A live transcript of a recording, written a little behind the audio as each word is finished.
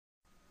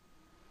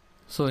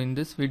So in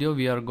this video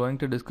we are going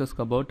to discuss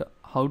about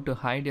how to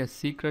hide a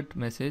secret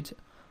message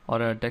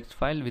or a text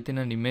file within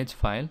an image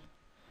file.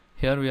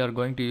 Here we are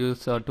going to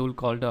use a tool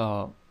called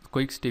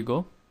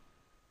QuickStigo.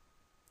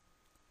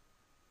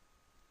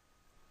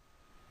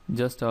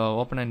 Just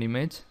open an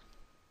image.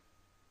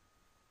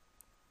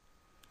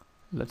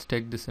 Let's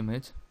take this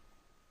image.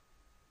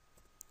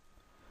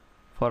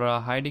 For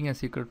hiding a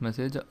secret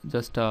message,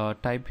 just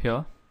type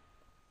here.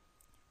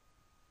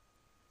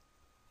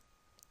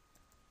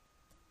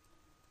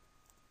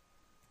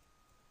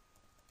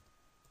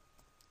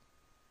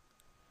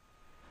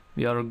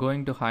 We are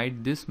going to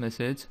hide this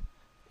message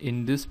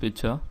in this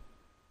picture.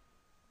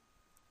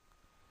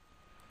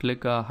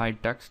 Click hide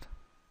text.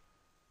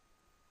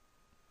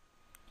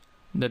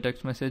 The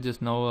text message is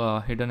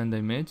now hidden in the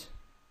image.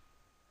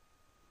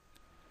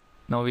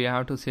 Now we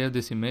have to save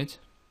this image.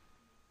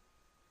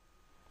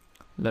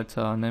 Let's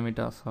name it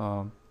as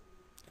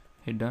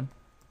hidden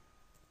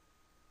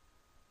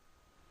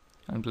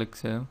and click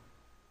save.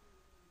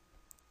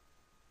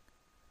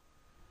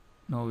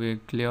 Now we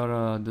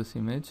clear this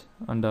image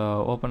and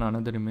open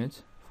another image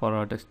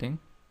for testing.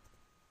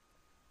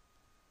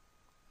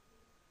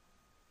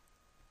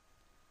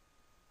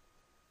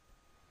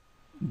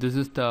 This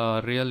is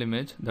the real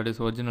image, that is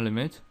original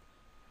image.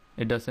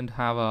 It doesn't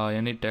have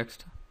any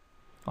text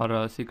or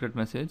a secret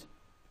message.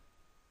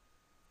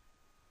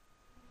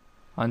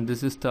 And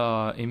this is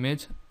the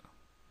image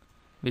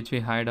which we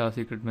hide our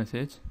secret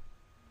message.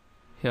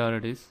 Here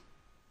it is.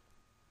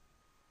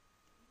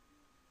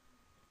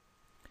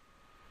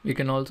 We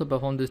can also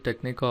perform this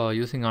technique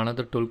using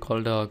another tool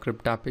called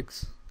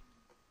Cryptapix.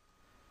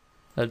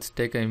 Let's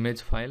take an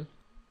image file.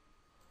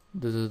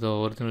 This is the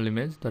original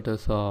image, that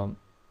is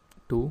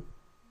 2.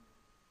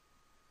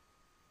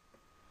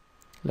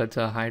 Let's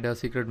hide a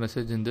secret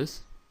message in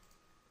this.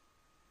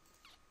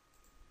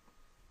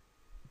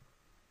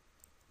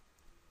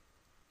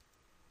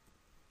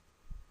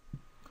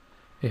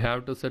 We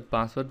have to set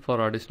password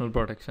for additional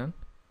protection.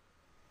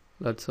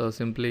 Let's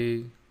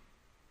simply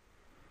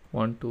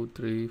 1 2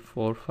 3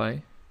 4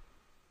 5.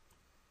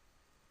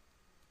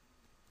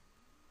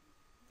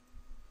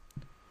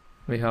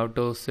 We have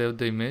to save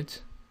the image.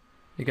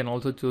 We can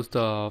also choose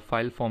the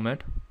file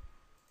format.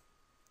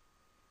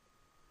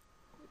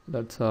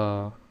 Let's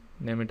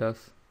name it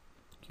as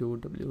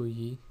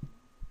QWE.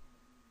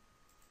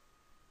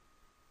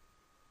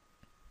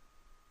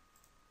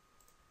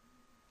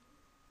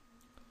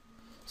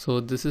 So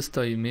this is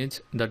the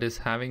image that is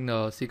having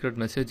the secret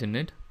message in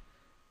it.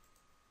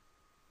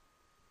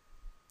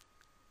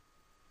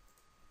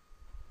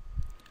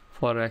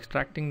 For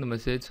extracting the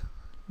message,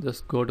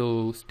 just go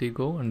to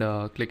Stigo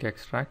and click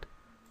extract.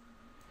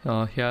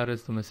 Here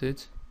is the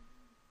message.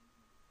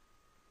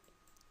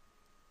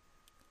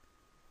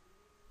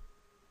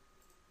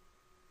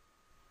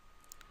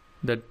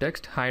 The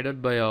text hidden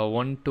by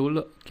one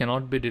tool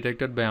cannot be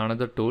detected by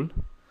another tool.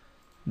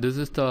 This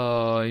is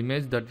the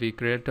image that we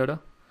created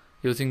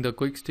using the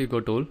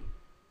QuickStigo tool.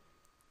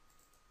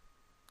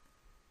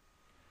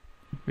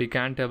 We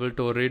can't able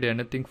to read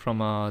anything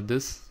from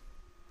this.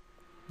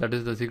 That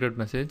is the secret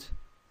message.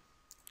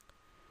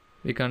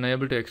 We can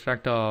able to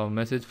extract a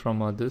message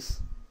from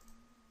this.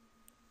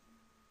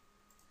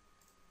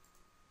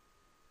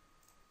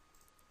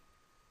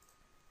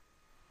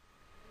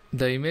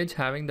 The image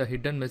having the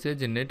hidden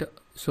message in it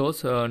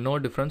shows no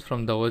difference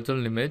from the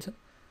original image.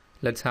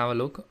 Let's have a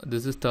look.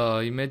 This is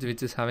the image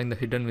which is having the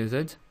hidden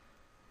message,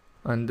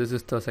 and this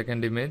is the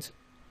second image,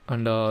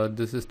 and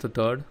this is the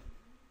third.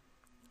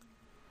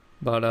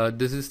 But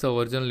this is the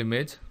original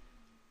image.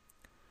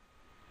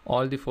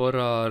 All the four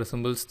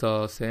resembles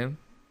the same.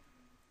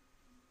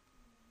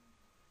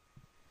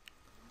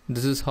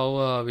 This is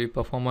how we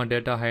perform a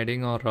data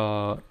hiding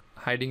or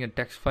hiding a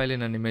text file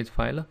in an image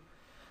file.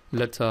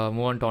 Let's move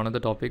on to another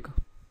topic.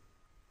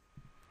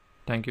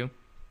 Thank you.